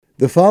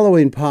The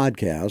following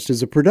podcast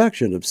is a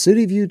production of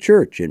City View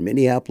Church in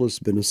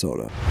Minneapolis,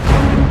 Minnesota.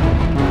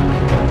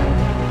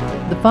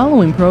 The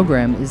following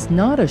program is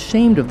not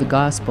ashamed of the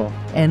gospel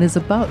and is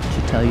about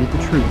to tell you the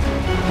truth.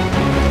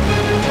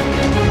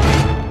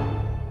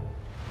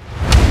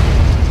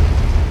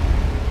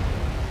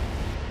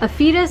 A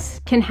fetus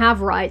can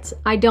have rights.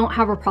 I don't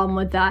have a problem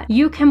with that.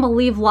 You can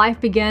believe life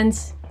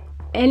begins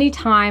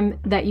anytime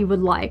that you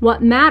would like.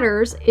 What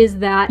matters is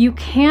that you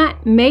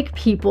can't make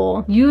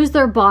people use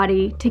their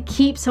body to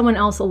keep someone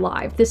else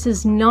alive. This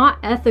is not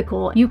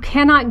ethical. You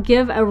cannot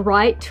give a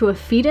right to a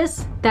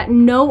fetus that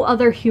no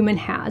other human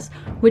has,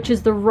 which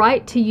is the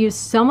right to use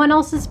someone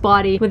else's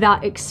body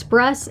without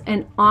express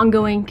and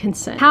ongoing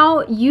consent.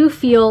 How you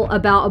feel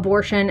about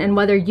abortion and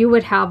whether you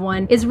would have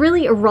one is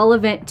really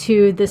irrelevant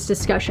to this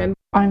discussion.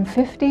 I'm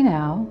 50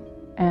 now,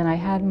 and I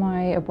had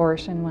my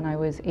abortion when I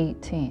was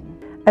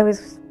 18. I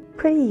was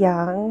pretty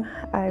young.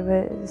 I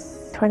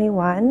was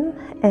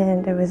 21,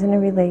 and I was in a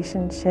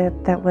relationship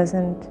that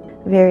wasn't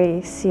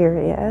very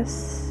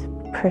serious,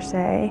 per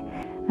se.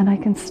 And I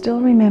can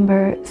still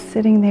remember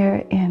sitting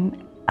there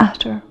in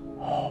utter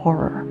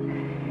horror.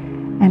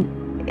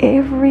 And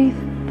every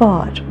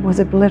thought was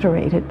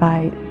obliterated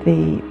by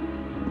the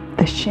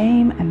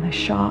shame and the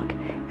shock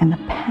and the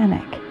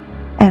panic.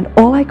 And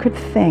all I could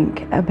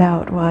think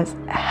about was,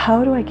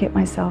 how do I get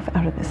myself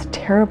out of this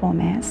terrible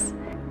mess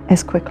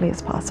as quickly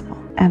as possible?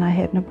 And I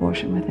had an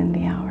abortion within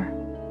the hour.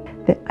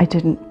 I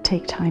didn't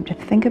take time to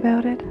think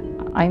about it.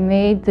 I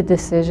made the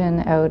decision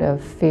out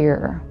of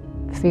fear.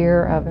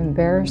 Fear of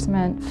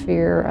embarrassment,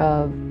 fear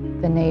of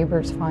the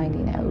neighbors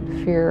finding out,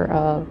 fear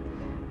of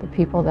the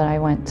people that I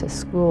went to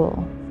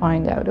school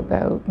find out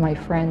about, my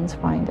friends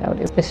find out.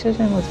 The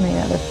decision was made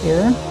out of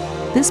fear.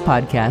 This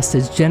podcast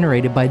is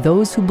generated by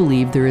those who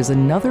believe there is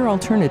another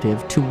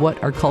alternative to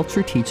what our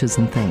culture teaches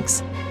and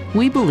thinks.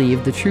 We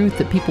believe the truth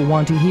that people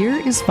want to hear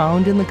is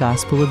found in the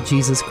gospel of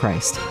Jesus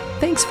Christ.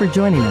 Thanks for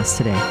joining us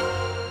today.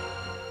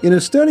 In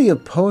a study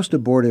of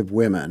post-abortive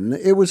women,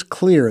 it was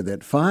clear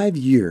that 5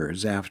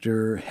 years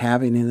after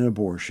having an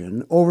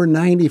abortion, over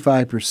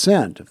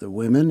 95% of the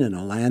women in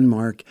a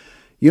landmark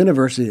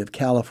University of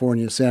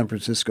California, San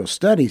Francisco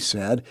study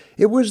said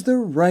it was the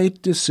right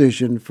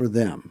decision for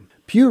them.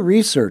 Pew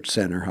Research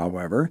Center,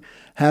 however,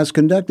 has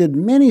conducted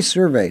many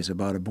surveys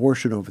about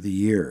abortion over the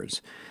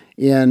years.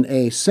 In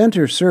a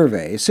center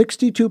survey,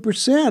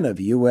 62% of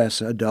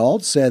U.S.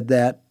 adults said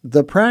that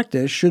the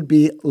practice should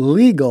be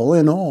legal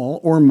in all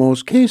or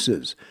most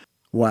cases,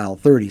 while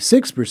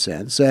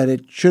 36% said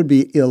it should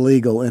be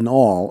illegal in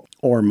all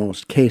or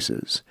most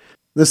cases.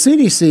 The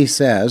CDC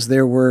says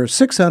there were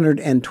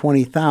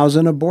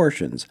 620,000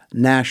 abortions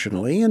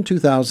nationally in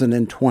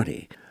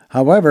 2020.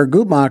 However,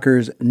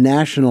 Guttmacher's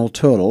national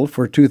total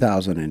for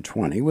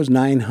 2020 was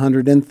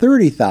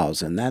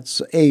 930,000.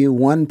 That's a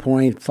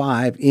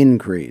 1.5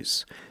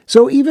 increase.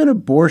 So even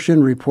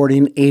abortion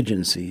reporting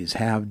agencies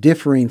have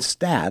differing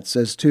stats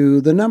as to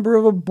the number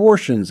of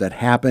abortions that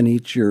happen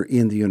each year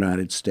in the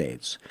United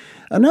States.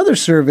 Another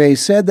survey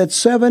said that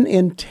 7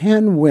 in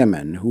 10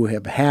 women who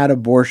have had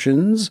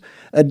abortions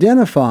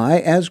identify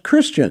as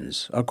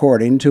Christians,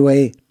 according to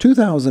a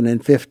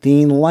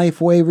 2015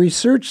 Lifeway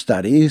research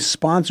study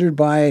sponsored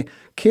by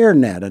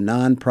CareNet, a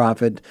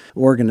nonprofit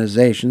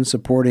organization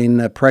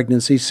supporting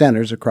pregnancy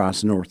centers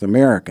across North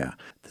America.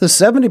 The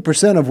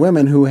 70% of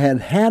women who had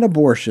had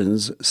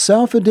abortions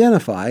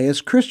self-identify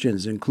as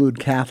Christians include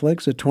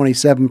Catholics at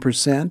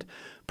 27%,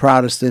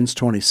 Protestants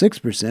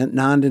 26%,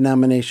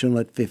 non-denominational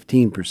at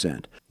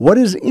 15%. What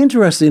is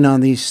interesting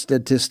on these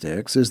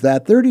statistics is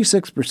that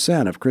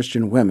 36% of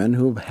Christian women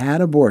who have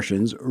had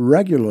abortions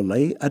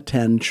regularly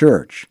attend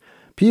church.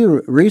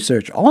 Pew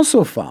Research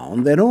also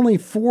found that only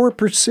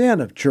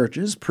 4% of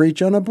churches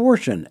preach on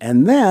abortion,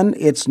 and then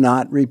it's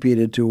not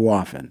repeated too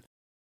often.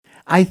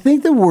 I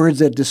think the words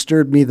that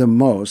disturbed me the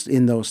most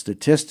in those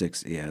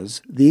statistics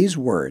is these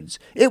words: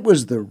 it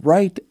was the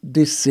right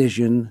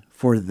decision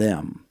for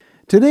them.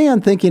 Today on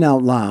Thinking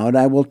Out Loud,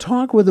 I will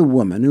talk with a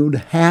woman who'd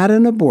had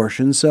an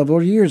abortion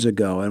several years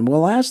ago, and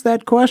we'll ask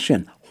that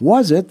question: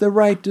 was it the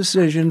right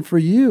decision for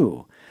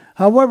you?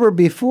 However,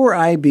 before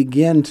I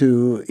begin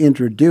to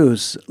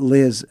introduce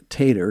Liz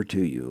Tater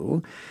to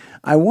you,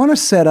 I want to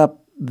set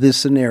up this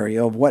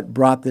scenario of what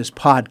brought this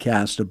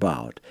podcast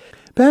about.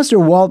 Pastor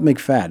Walt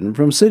McFadden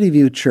from City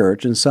View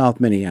Church in South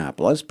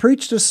Minneapolis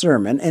preached a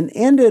sermon and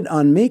ended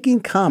on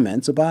making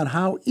comments about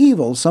how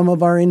evil some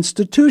of our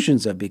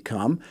institutions have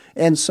become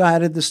and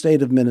cited the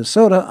state of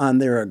Minnesota on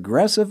their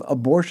aggressive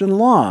abortion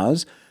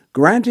laws,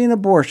 granting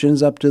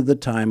abortions up to the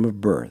time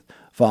of birth.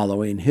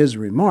 Following his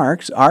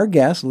remarks, our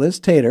guest, Liz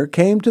Tater,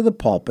 came to the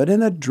pulpit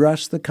and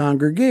addressed the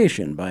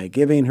congregation by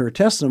giving her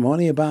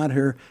testimony about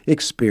her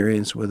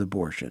experience with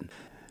abortion.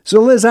 So,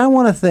 Liz, I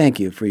want to thank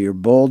you for your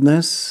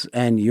boldness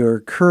and your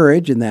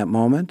courage in that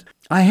moment.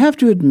 I have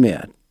to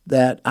admit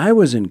that I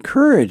was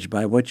encouraged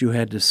by what you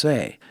had to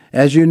say.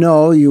 As you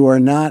know, you are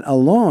not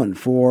alone,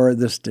 for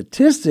the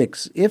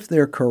statistics, if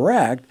they're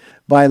correct,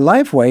 by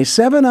Lifeway,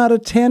 7 out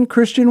of 10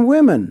 Christian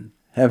women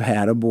have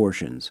had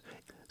abortions.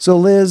 So,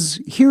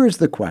 Liz, here is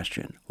the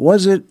question.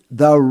 Was it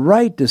the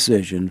right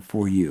decision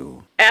for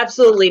you?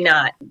 Absolutely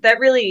not. That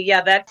really,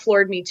 that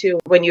floored me too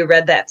when you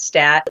read that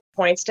stat. It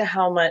points to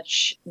how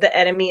much the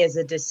enemy is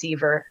a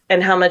deceiver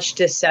and how much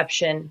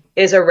deception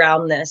is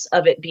around this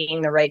of it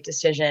being the right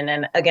decision.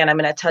 And again, I'm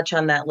going to touch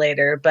on that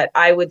later, but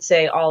I would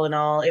say all in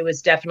all, it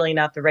was definitely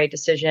not the right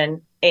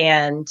decision.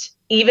 And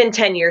even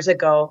 10 years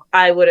ago,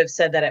 I would have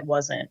said that it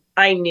wasn't.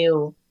 I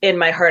knew in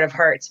my heart of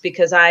hearts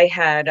because I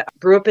had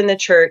grew up in the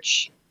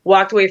church,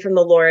 walked away from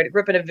the Lord,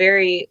 grew up in a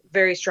very,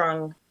 very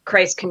strong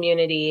Christ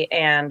community,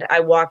 and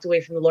I walked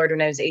away from the Lord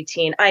when I was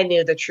 18. I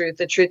knew the truth.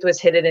 The truth was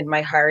hidden in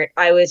my heart.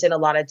 I was in a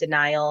lot of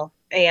denial,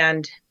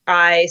 and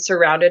I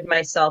surrounded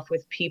myself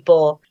with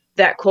people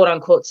that quote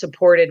unquote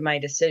supported my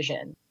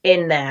decision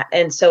in that.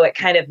 And so it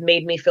kind of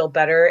made me feel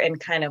better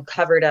and kind of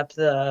covered up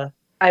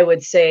I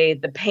would say,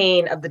 the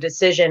pain of the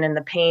decision and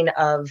the pain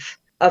of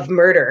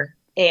murder.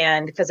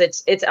 And because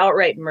it's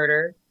outright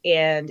murder,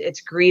 and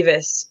it's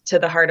grievous to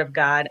the heart of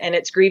God, and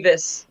it's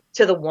grievous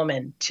to the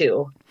woman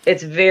too.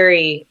 It's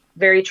very,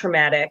 very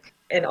traumatic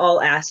in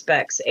all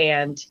aspects.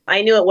 And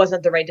I knew it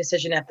wasn't the right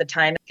decision at the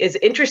time. It's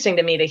interesting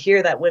to me to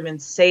hear that women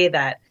say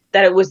that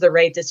it was the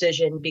right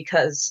decision,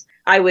 because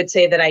I would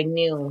say that I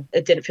knew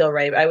it didn't feel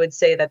right. I would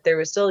say that there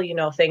was still,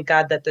 thank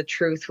God that the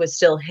truth was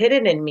still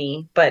hidden in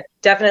me, but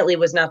definitely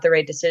was not the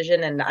right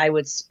decision. And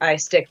I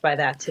stick by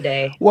that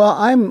today. Well,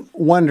 I'm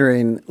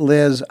wondering,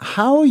 Liz,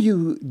 how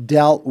you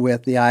dealt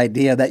with the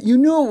idea that you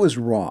knew it was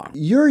wrong.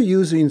 You're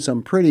using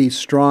some pretty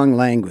strong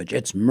language.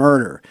 It's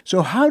murder.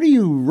 So how do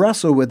you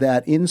wrestle with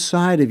that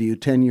inside of you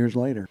 10 years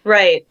later?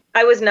 Right.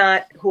 I was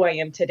not who I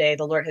am today.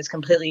 The Lord has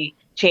completely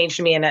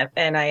changed me,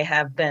 and I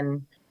have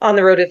been on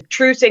the road of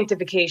true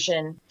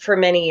sanctification for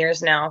many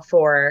years now,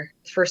 for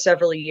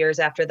several years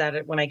after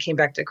that, when I came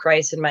back to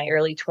Christ in my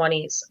early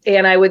 20s.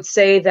 And I would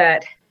say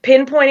that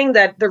pinpointing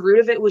that the root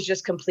of it was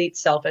just complete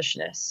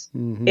selfishness.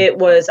 Mm-hmm. It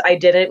was, I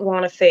didn't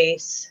want to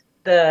face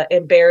the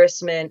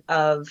embarrassment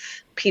of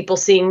people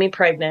seeing me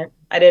pregnant.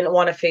 I didn't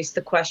want to face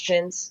the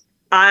questions.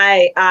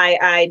 Me.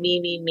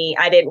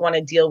 I didn't want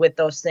to deal with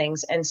those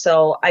things. And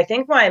so I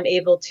think why I'm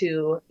able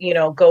to,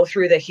 go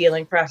through the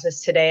healing process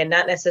today and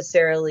not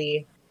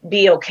necessarily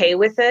be okay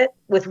with it,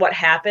 with what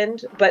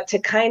happened, but to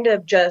kind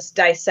of just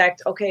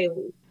dissect, okay,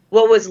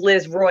 what was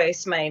Liz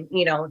Royce, my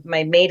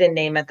maiden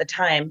name at the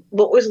time,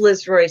 what was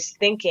Liz Royce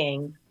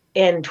thinking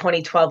in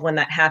 2012 when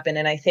that happened?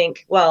 And I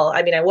think,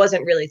 I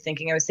wasn't really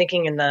thinking. I was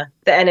thinking the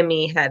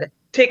enemy had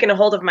taken a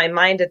hold of my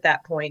mind at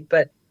that point,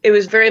 but it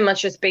was very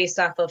much just based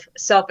off of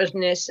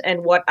selfishness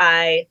and what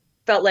I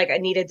felt like I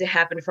needed to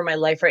happen for my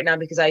life right now,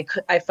 because I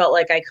felt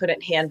like I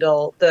couldn't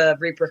handle the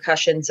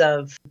repercussions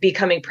of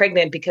becoming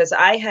pregnant, because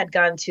I had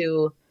gone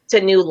to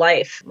New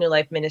Life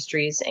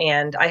Ministries,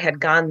 and I had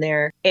gone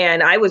there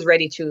and I was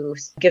ready to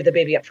give the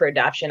baby up for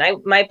adoption.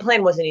 My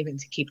plan wasn't even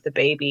to keep the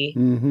baby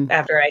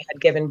after I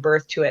had given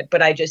birth to it,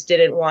 but I just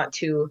didn't want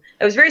to.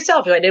 I was very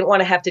selfish. I didn't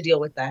want to have to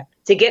deal with that.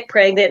 To get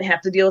pregnant,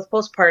 have to deal with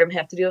postpartum,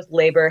 have to deal with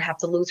labor, have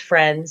to lose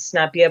friends,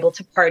 not be able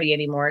to party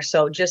anymore.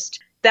 So just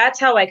that's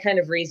how I kind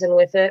of reason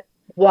with it.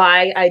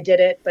 Why I did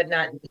it, but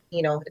not,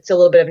 it's a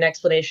little bit of an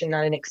explanation,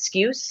 not an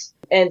excuse.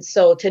 And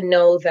so to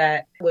know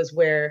that was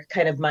where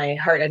kind of my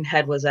heart and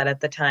head was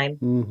at the time.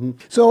 Mm-hmm.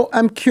 So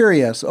I'm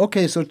curious.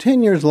 Okay, so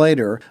 10 years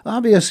later,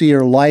 obviously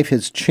your life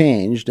has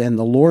changed and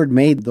the Lord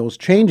made those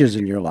changes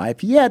in your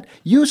life. Yet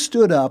you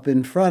stood up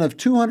in front of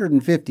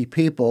 250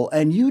 people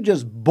and you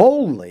just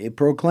boldly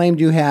proclaimed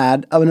you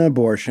had an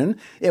abortion.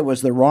 It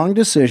was the wrong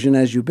decision,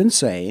 as you've been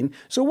saying.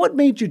 So what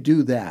made you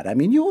do that? I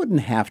mean, you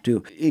wouldn't have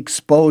to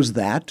expose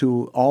that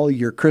to all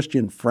your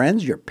Christian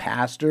friends, your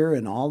pastor,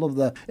 and all of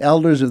the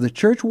elders of the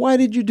church. Why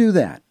did you do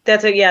that?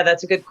 That's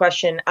a good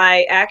question.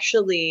 I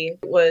actually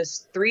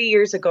was 3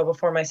 years ago,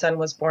 before my son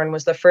was born,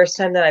 was the first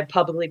time that I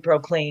publicly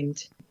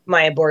proclaimed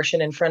my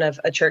abortion in front of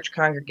a church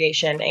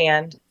congregation.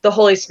 And the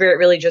Holy Spirit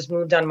really just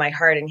moved on my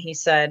heart. And he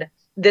said,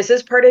 this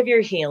is part of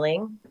your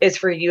healing, is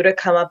for you to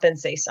come up and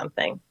say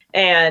something.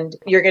 And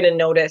you're going to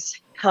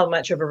notice how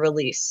much of a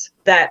release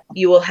that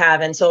you will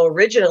have. And so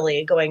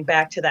originally, going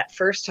back to that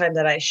first time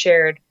that I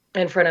shared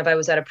in front of, I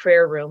was at a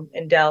prayer room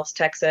in Dallas,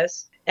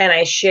 Texas, and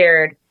I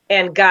shared,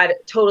 and God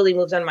totally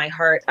moved on my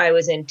heart. I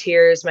was in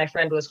tears. My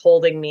friend was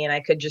holding me, and I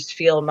could just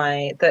feel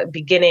the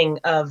beginning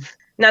of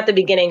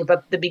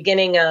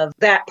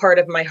that part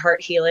of my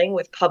heart healing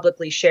with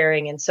publicly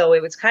sharing. And so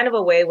it was kind of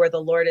a way where the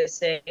Lord is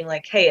saying,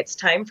 like, hey, it's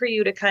time for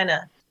you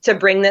to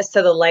bring this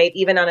to the light,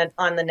 even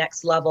on the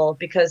next level,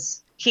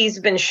 because he's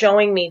been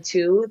showing me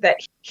too that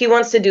he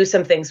wants to do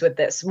some things with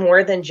this,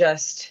 more than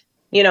just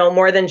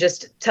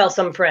tell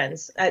some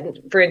friends.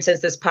 For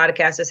instance, this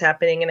podcast is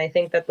happening, and I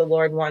think that the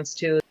Lord wants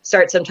to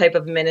start some type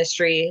of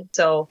ministry.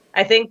 So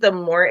I think the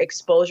more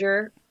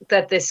exposure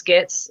that this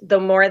gets, the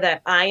more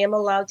that I am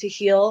allowed to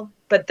heal.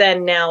 But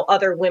then now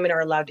other women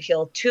are allowed to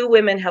heal. 2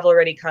 women have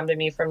already come to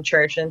me from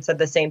church and said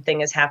the same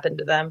thing has happened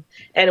to them.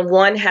 And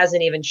one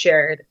hasn't even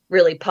shared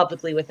really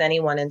publicly with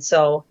anyone. And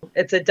so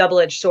it's a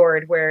double-edged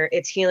sword where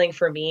it's healing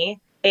for me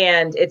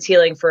and it's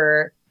healing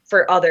for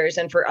for others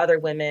and for other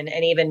women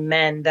and even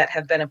men that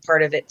have been a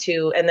part of it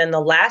too. And then the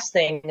last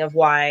thing of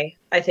why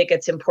I think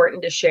it's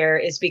important to share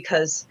is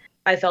because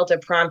I felt a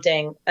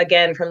prompting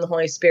again from the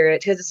Holy Spirit,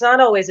 because it's not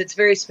always, it's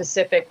very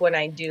specific when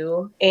I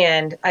do.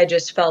 And I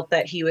just felt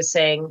that he was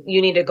saying,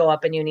 you need to go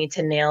up and you need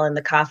to nail in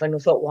the coffin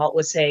with what Walt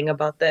was saying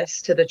about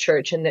this to the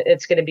church. And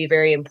it's going to be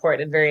very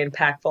important and very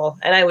impactful.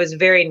 And I was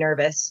very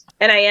nervous.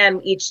 And I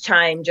am each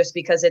time, just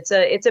because it's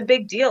a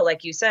big deal.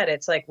 Like you said,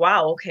 it's like,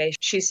 wow, okay.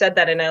 She said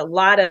that, and a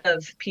lot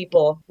of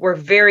people were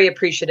very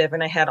appreciative,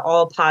 and I had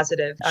all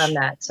positive on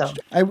that. So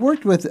I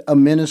worked with a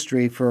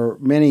ministry for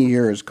many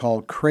years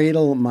called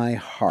Cradle My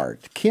Heart.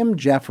 Kim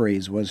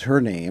Jeffries was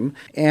her name,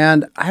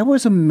 and I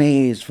was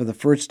amazed for the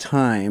first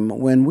time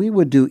when we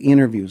would do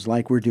interviews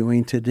like we're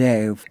doing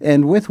today,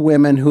 and with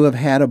women who have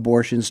had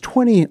abortions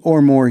 20 or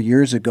more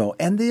years ago,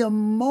 and the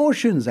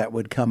emotions that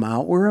would come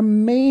out were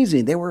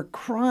amazing. They were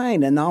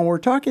crying, and now we're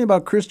talking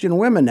about Christian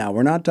women now.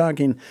 We're not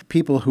talking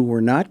people who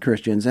were not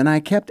Christians, and I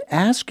kept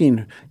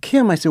asking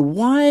Kim, I said,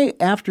 why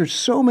after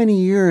so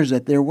many years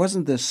that there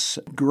wasn't this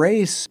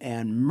grace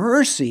and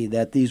mercy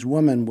that these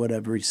women would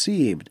have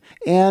received?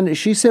 And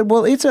she said,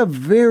 well, it's a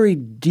very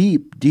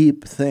deep,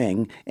 deep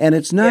thing, and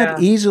it's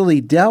not easily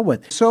dealt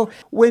with. So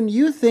when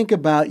you think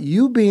about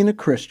you being a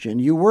Christian,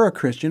 you were a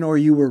Christian or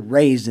you were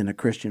raised in a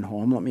Christian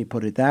home, let me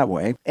put it that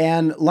way,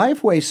 and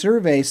Lifeway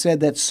survey said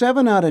that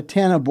 7 out of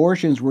 10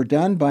 abortions were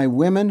done by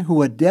women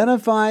who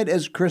identified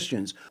as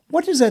Christians.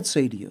 What does that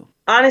say to you?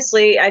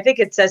 Honestly, I think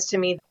it says to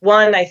me,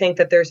 one, I think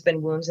that there's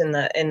been wounds in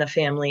the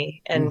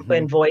family and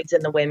voids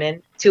in the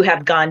women to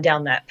have gone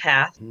down that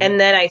path. And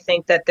then I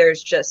think that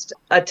there's just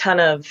a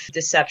ton of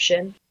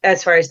deception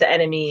as far as the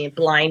enemy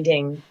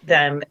blinding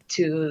them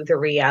to the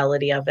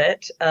reality of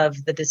it,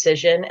 of the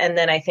decision. And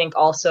then I think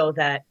also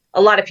that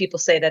a lot of people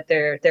say that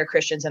they're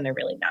Christians and they're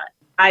really not.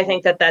 I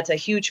think that that's a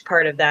huge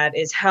part of that,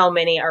 is how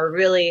many are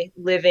really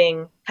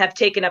living, have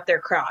taken up their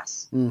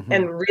cross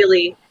and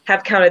really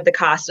have counted the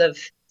cost of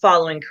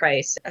following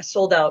Christ, a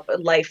sold out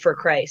life for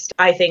Christ.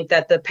 I think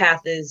that the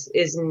path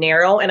is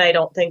narrow, and I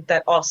don't think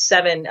that all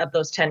 7 of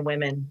those 10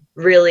 women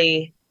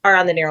really are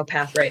on the narrow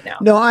path right now.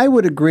 No, I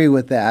would agree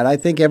with that. I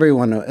think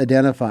everyone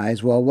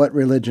identifies, well, what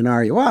religion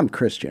are you? Well, I'm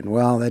Christian.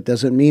 Well, that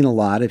doesn't mean a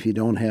lot if you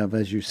don't have,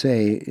 as you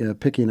say,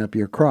 picking up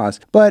your cross.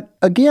 But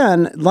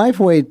again,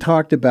 Lifeway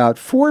talked about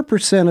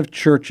 4% of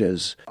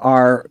churches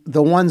are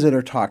the ones that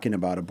are talking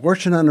about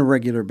abortion on a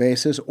regular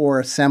basis or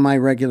a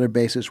semi-regular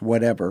basis,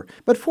 whatever.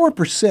 But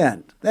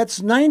 4%, that's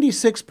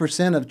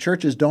 96% of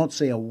churches don't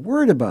say a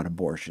word about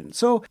abortion.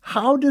 So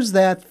how does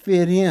that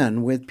fit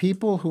in with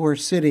people who are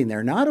sitting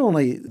there, not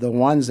only the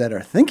ones that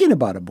are thinking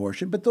about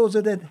abortion, but those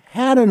that have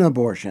had an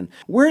abortion?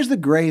 Where's the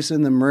grace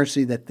and the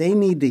mercy that they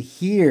need to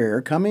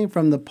hear coming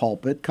from the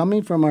pulpit,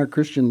 coming from our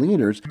Christian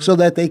leaders, so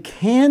that they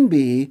can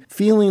be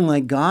feeling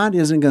like God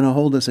isn't going to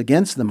hold us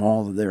against them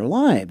all of their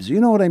lives?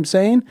 You know what I'm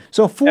saying?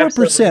 So 4%.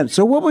 Absolutely.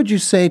 So what would you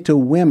say to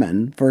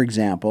women, for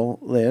example,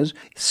 Liz,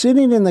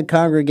 sitting in the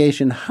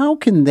congregation, how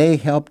can they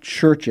help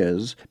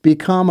churches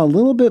become a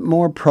little bit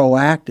more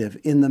proactive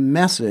in the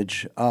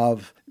message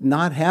of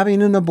not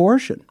having an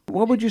abortion?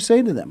 What would you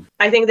say to them?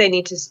 I think they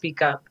need to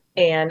speak up.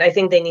 And I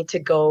think they need to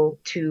go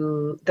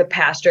to the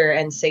pastor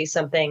and say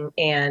something.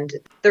 And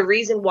the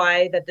reason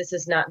why that this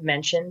is not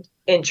mentioned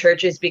in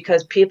church is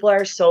because people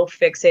are so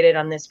fixated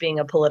on this being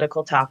a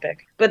political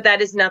topic. But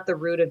that is not the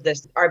root of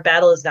this. Our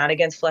battle is not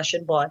against flesh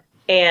and blood.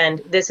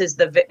 And this is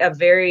a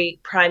very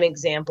prime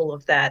example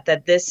of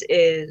that this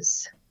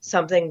is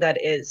something that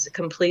is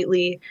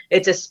completely,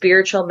 it's a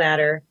spiritual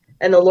matter.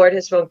 And the Lord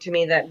has spoken to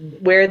me that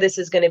where this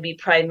is going to be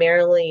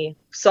primarily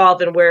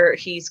solved and where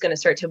he's going to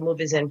start to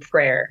move is in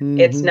prayer.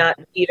 It's not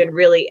even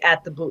really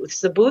at the booths.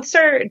 The booths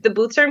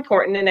are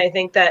important. And I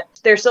think that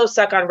they're so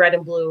stuck on red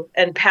and blue,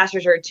 and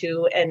pastors are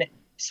too. And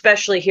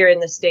especially here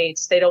in the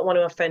States, they don't want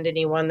to offend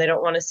anyone. They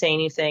don't want to say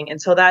anything.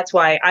 And so that's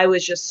why I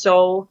was just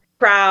so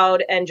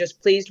proud and just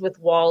pleased with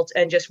Walt,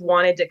 and just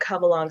wanted to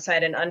come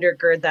alongside and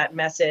undergird that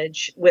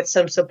message with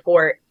some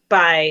support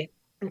by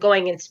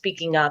going and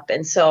speaking up.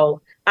 And so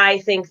I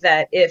think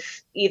that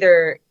if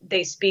either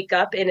they speak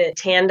up in a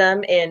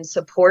tandem in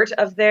support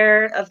of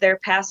their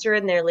pastor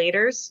and their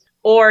leaders,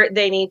 or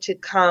they need to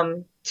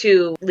come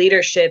to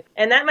leadership.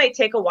 And that might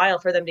take a while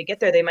for them to get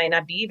there. They might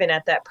not be even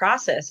at that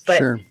process. But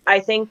sure.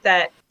 I think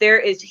that there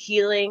is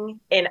healing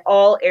in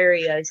all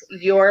areas,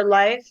 your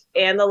life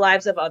and the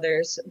lives of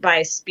others,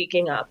 by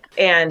speaking up.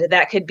 And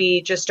that could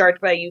be just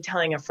start by you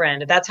telling a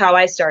friend. That's how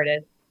I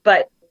started.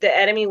 But the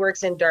enemy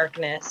works in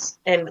darkness.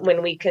 And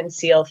when we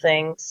conceal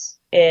things,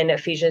 in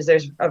Ephesians,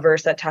 there's a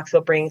verse that talks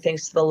about bringing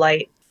things to the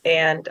light.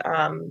 And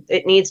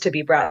it needs to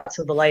be brought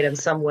to the light in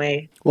some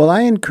way. Well,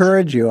 I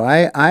encourage you.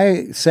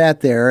 I sat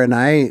there and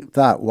I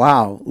thought,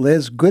 wow,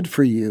 Liz, good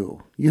for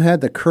you. you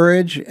had the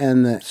courage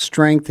and the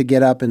strength to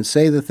get up and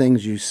say the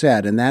things you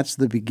said. And that's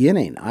the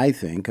beginning, I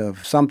think,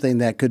 of something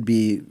that could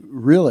be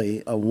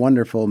really a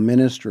wonderful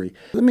ministry.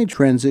 Let me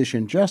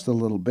transition just a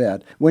little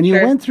bit. When you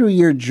went through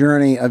your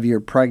journey of your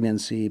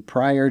pregnancy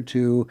prior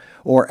to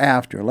or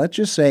after, let's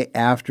just say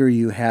after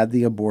you had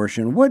the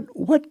abortion,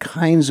 what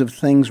kinds of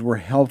things were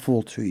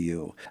helpful to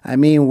you? I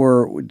mean,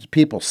 did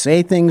people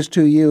say things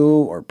to you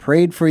or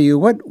prayed for you?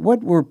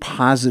 What were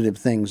positive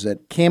things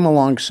that came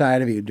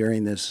alongside of you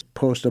during this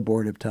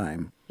post-abortive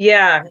time?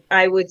 Yeah,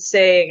 I would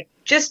say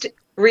just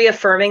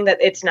reaffirming that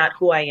it's not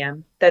who I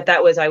am, I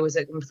was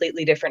a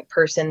completely different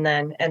person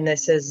then. And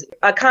this is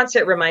a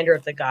constant reminder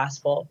of the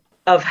gospel,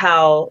 of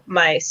how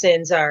my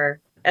sins are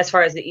as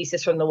far as the east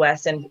is from the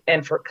west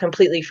and for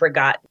completely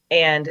forgotten.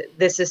 And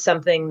this is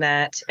something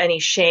that any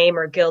shame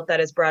or guilt that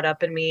is brought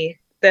up in me,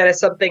 that is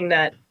something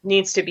that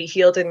needs to be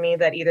healed in me,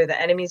 that either the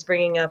enemy's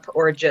bringing up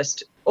or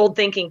just old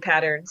thinking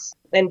patterns.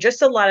 And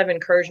just a lot of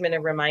encouragement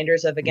and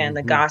reminders of, again,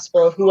 the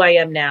gospel, who I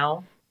am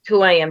now,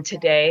 who I am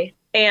today.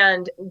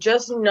 And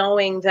just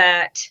knowing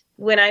that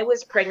when I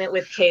was pregnant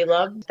with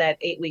Caleb,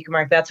 that 8-week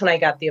mark, that's when I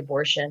got the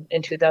abortion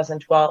in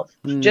 2012.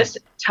 Just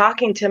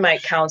talking to my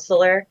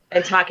counselor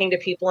and talking to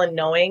people and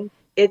knowing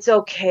it's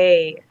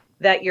okay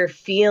that you're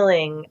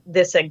feeling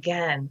this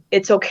again.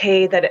 It's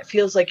okay that it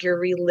feels like you're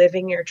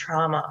reliving your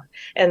trauma.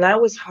 And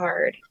that was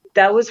hard.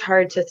 That was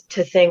hard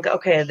to think,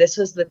 okay, this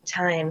was the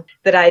time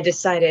that I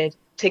decided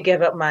to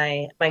give up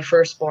my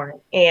firstborn.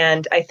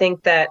 And I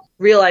think that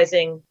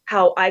realizing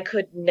how I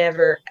could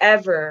never,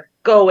 ever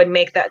go and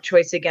make that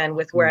choice again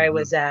with where I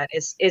was at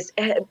is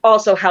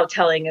also how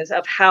telling is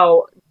of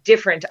how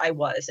different I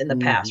was in the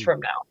past from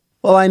now.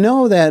 Well, I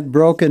know that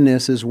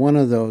brokenness is one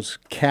of those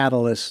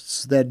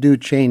catalysts that do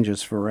change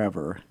us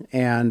forever.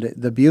 And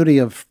the beauty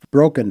of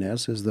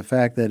brokenness is the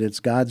fact that it's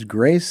God's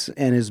grace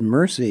and His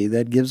mercy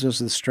that gives us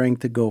the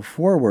strength to go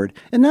forward.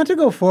 And not to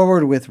go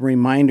forward with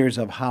reminders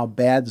of how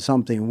bad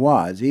something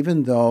was,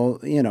 even though,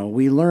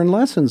 we learn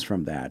lessons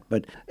from that.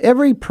 But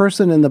every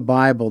person in the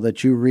Bible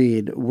that you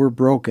read were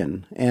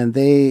broken, and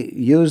they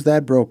used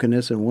that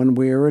brokenness in one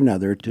way or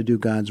another to do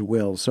God's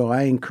will. So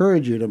I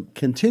encourage you to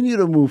continue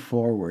to move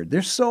forward.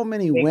 There's so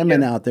many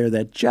women out there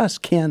that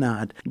just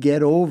cannot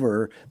get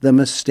over the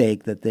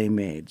mistake that they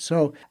made.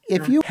 So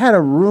if you had a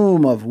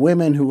room of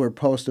women who were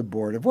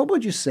post-abortive, what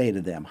would you say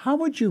to them? How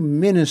would you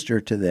minister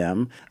to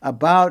them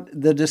about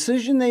the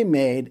decision they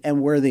made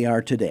and where they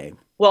are today?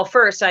 Well,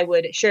 first, I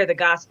would share the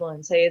gospel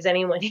and say, is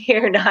anyone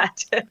here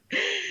not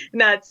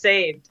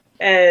saved?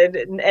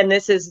 And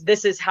this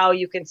is how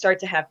you can start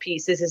to have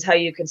peace. This is how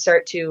you can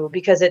start to,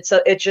 because it's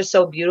just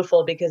so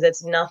beautiful, because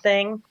it's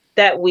nothing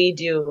that we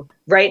do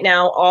right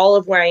now. All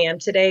of where I am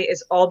today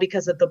is all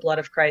because of the blood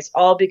of Christ,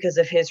 all because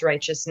of His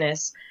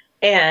righteousness.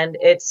 And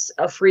it's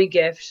a free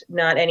gift,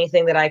 not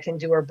anything that I can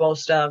do or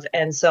boast of.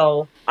 And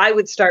so I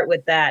would start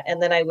with that.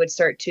 And then I would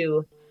start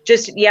to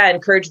just,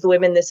 encourage the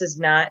women.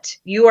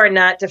 You are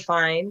not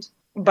defined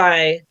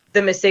by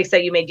the mistakes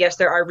that you made. Yes,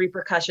 there are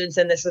repercussions,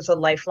 and this is a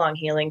lifelong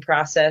healing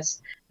process.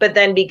 But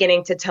then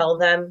beginning to tell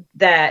them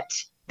that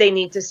they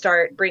need to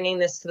start bringing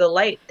this to the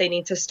light. They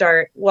need to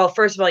start,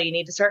 first of all, you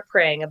need to start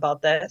praying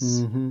about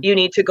this. You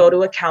need to go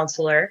to a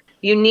counselor.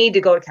 You need to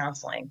go to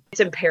counseling.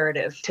 It's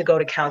imperative to go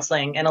to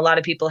counseling. And a lot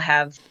of people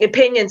have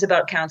opinions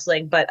about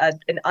counseling, but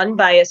an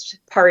unbiased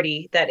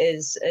party that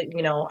is,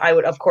 I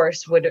would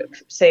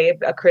say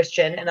a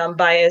Christian, an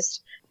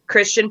unbiased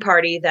Christian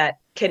party that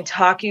can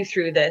talk you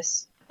through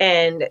this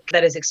and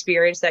that is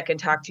experienced, that can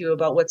talk to you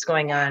about what's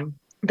going on.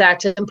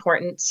 That's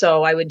important.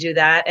 So I would do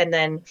that. And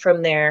then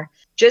from there,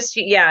 just,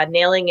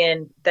 nailing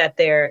in that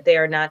they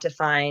are not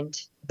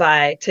defined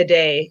by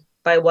today,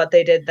 by what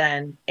they did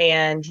then.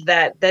 And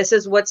that this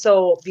is what's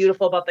so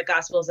beautiful about the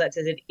gospel, is that it's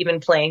an even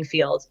playing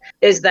field,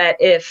 is that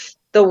if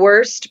the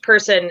worst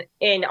person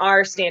in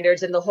our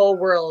standards in the whole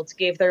world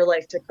gave their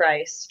life to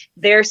Christ,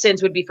 their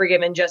sins would be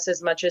forgiven just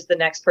as much as the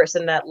next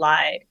person that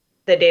lied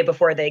the day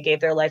before they gave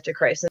their life to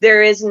Christ.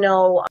 There is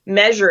no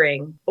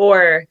measuring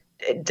or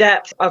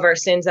depth of our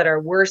sins that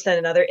are worse than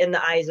another in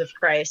the eyes of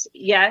Christ.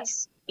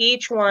 Yes,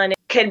 each one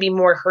can be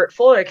more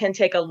hurtful, or it can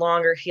take a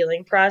longer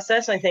healing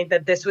process. I think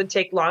that this would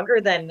take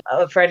longer than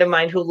a friend of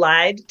mine who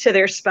lied to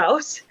their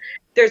spouse.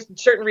 There's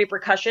certain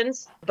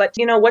repercussions, but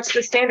what's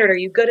the standard? Are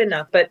you good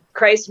enough? But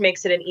Christ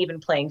makes it an even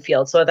playing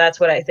field. So that's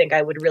what I think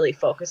I would really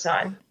focus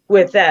on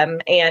with them,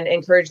 and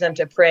encourage them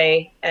to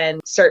pray and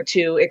start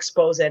to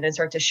expose it and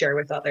start to share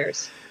with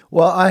others.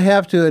 Well, I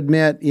have to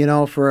admit,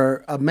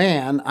 for a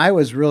man, I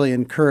was really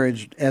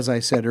encouraged, as I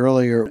said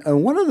earlier.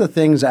 And one of the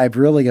things I've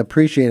really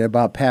appreciated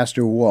about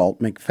Pastor Walt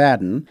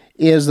McFadden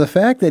is the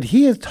fact that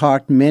he has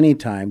talked many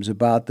times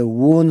about the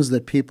wounds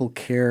that people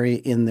carry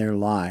in their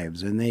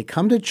lives. And they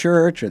come to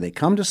church or they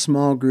come to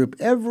small group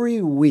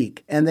every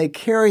week, and they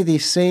carry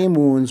these same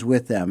wounds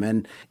with them.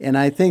 And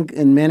I think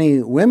in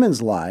many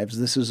women's lives,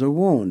 this is a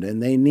wound,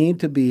 and they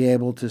need to be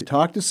able to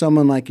talk to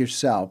someone like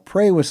yourself,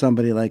 pray with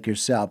somebody like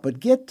yourself,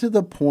 but get to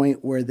the point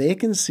point where they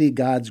can see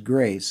God's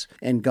grace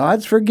and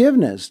God's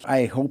forgiveness.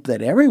 I hope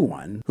that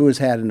everyone who has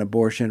had an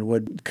abortion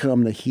would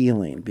come to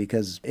healing,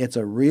 because it's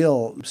a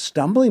real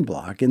stumbling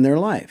block in their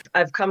life.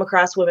 I've come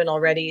across women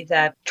already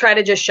that try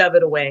to just shove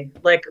it away.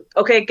 Like,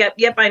 okay,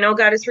 yep, I know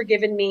God has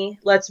forgiven me.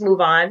 Let's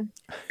move on.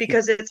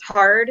 Because it's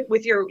hard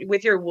with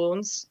your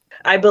wounds.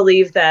 I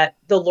believe that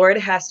the Lord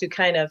has to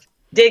kind of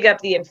dig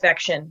up the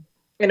infection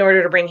in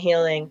order to bring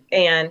healing.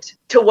 And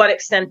to what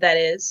extent that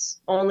is,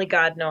 only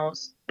God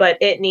knows. But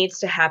it needs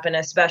to happen,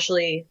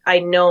 especially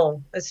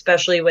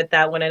with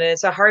that one. And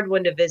it's a hard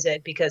one to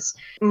visit, because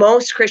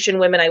most Christian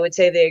women, I would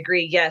say, they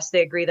agree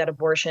that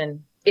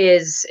abortion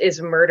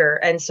is murder.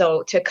 And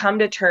so to come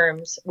to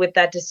terms with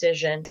that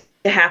decision,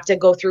 to have to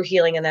go through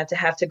healing, and that to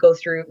have to go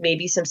through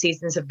maybe some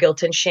seasons of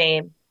guilt and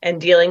shame and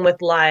dealing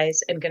with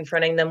lies and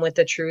confronting them with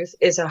the truth,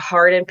 is a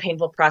hard and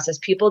painful process.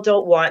 People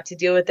don't want to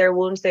deal with their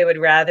wounds. They would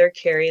rather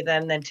carry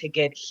them than to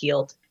get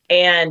healed.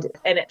 And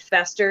it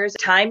festers.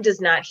 Time does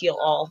not heal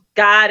all.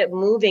 God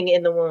moving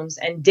in the wounds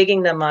and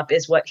digging them up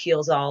is what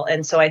heals all.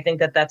 And so I think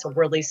that that's a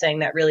worldly saying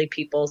that really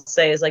people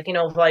say is like,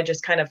 if I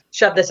just kind of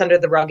shove this under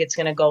the rug, it's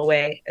going to go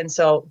away. And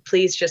so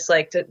please just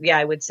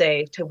I would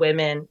say to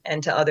women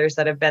and to others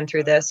that have been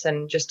through this,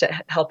 and just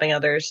to helping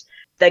others,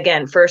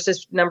 again,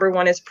 number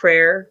one is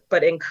prayer,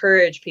 but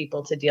encourage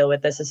people to deal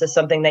with this. This is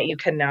something that you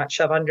cannot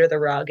shove under the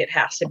rug. It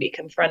has to be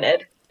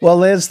confronted. Well,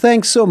 Liz,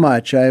 thanks so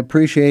much. I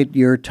appreciate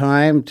your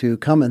time to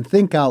come and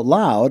think out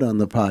loud on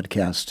the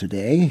podcast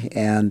today.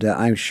 And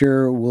I'm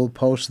sure we'll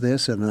post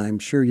this, and I'm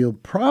sure you'll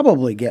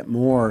probably get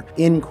more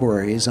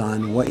inquiries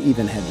on what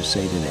Even had to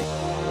say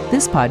today.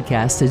 This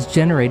podcast is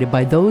generated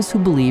by those who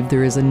believe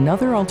there is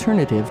another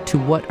alternative to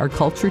what our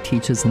culture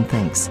teaches and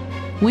thinks.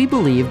 We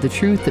believe the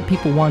truth that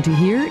people want to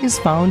hear is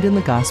found in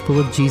the gospel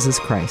of Jesus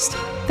Christ.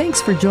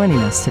 Thanks for joining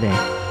us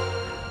today.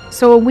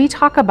 So when we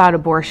talk about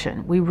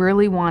abortion, we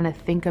really want to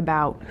think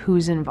about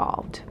who's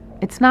involved.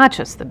 It's not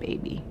just the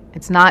baby.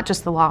 It's not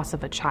just the loss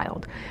of a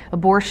child.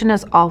 Abortion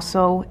is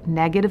also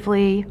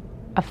negatively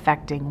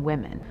affecting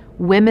women.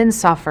 Women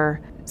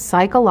suffer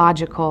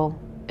psychological,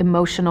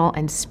 emotional,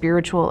 and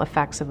spiritual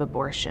effects of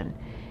abortion,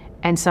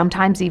 and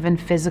sometimes even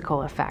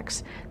physical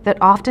effects that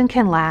often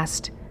can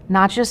last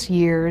not just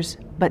years,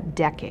 but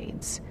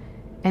decades.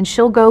 And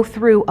she'll go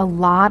through a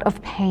lot of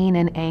pain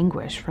and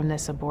anguish from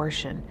this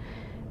abortion,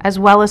 as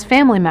well as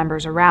family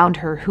members around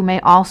her who may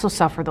also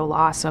suffer the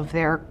loss of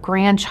their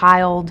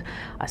grandchild,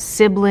 a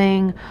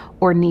sibling,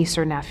 or niece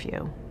or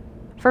nephew.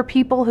 For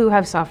people who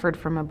have suffered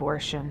from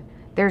abortion,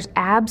 there's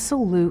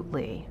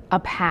absolutely a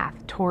path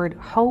toward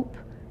hope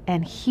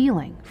and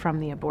healing from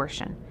the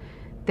abortion.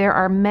 There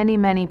are many,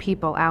 many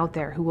people out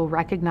there who will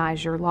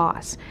recognize your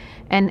loss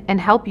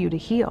and help you to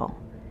heal.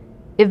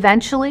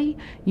 Eventually,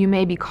 you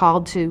may be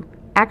called to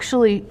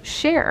actually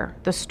share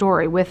the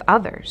story with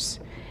others.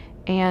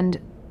 And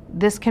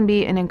this can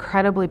be an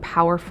incredibly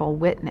powerful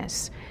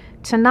witness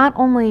to not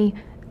only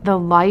the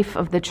life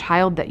of the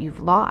child that you've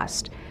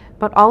lost,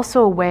 but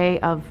also a way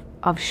of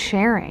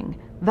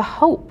sharing the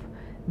hope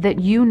that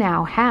you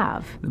now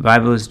have. The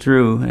Bible is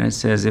true, and it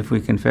says if we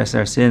confess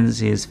our sins,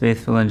 He is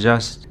faithful and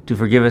just to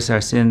forgive us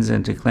our sins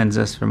and to cleanse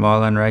us from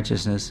all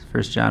unrighteousness,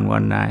 1 John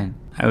 1:9.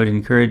 I would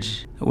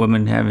encourage a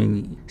woman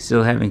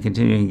still having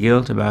continuing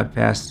guilt about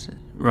past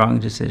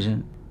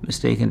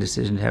mistaken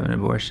decision to have an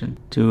abortion,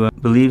 to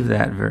believe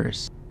that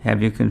verse.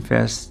 Have you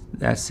confessed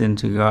that sin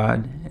to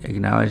God?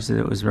 Acknowledge that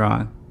it was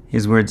wrong.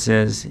 His word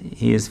says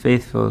He is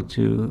faithful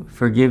to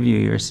forgive you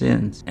your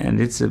sins. And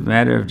it's a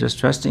matter of just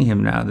trusting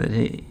Him now that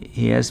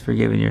He has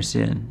forgiven your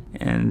sin.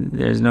 And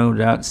there's no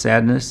doubt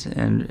sadness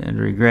and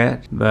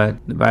regret. But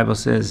the Bible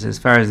says, as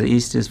far as the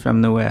east is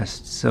from the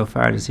west, so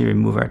far does He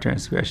remove our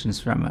transgressions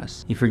from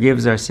us. He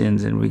forgives our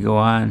sins and we go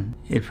on.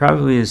 It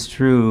probably is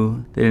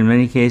true that in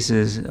many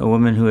cases, a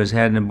woman who has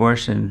had an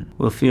abortion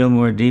will feel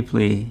more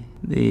deeply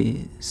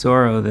the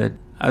sorrow that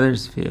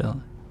others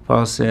feel.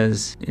 Paul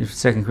says in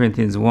 2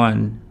 Corinthians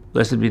 1,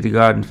 Blessed be the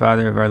God and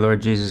Father of our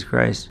Lord Jesus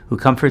Christ, who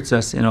comforts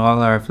us in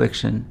all our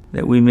affliction,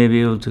 that we may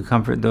be able to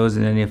comfort those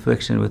in any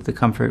affliction with the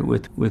comfort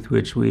with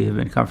which we have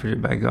been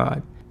comforted by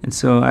God. And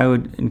so I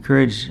would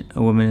encourage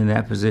a woman in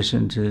that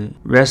position to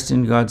rest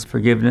in God's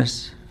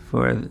forgiveness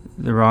for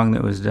the wrong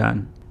that was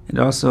done. And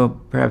also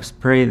perhaps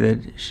pray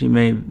that she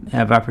may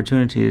have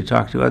opportunity to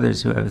talk to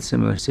others who have a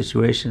similar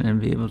situation and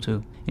be able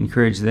to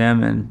encourage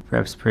them and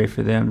perhaps pray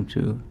for them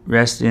to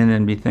rest in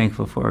and be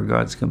thankful for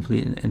God's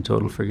complete and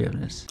total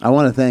forgiveness. I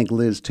want to thank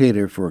Liz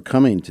Tater for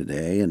coming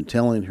today and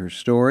telling her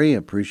story.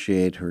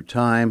 Appreciate her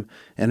time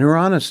and her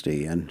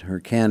honesty and her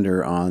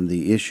candor on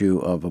the issue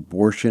of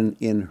abortion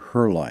in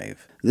her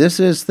life. This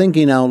is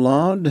Thinking Out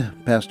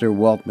Loud. Pastor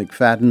Walt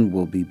McFadden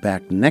will be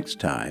back next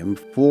time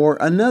for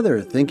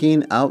another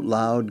Thinking Out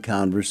Loud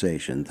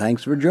conversation.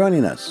 Thanks for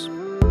joining us.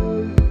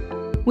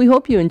 We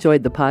hope you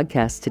enjoyed the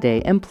podcast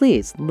today, and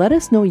please let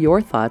us know your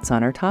thoughts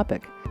on our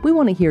topic. We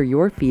want to hear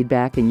your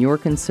feedback and your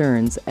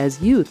concerns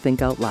as you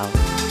think out loud.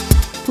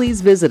 Please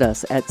visit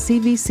us at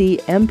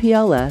cvcmpls.org.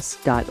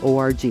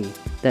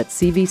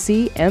 That's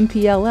cvcmpls.org.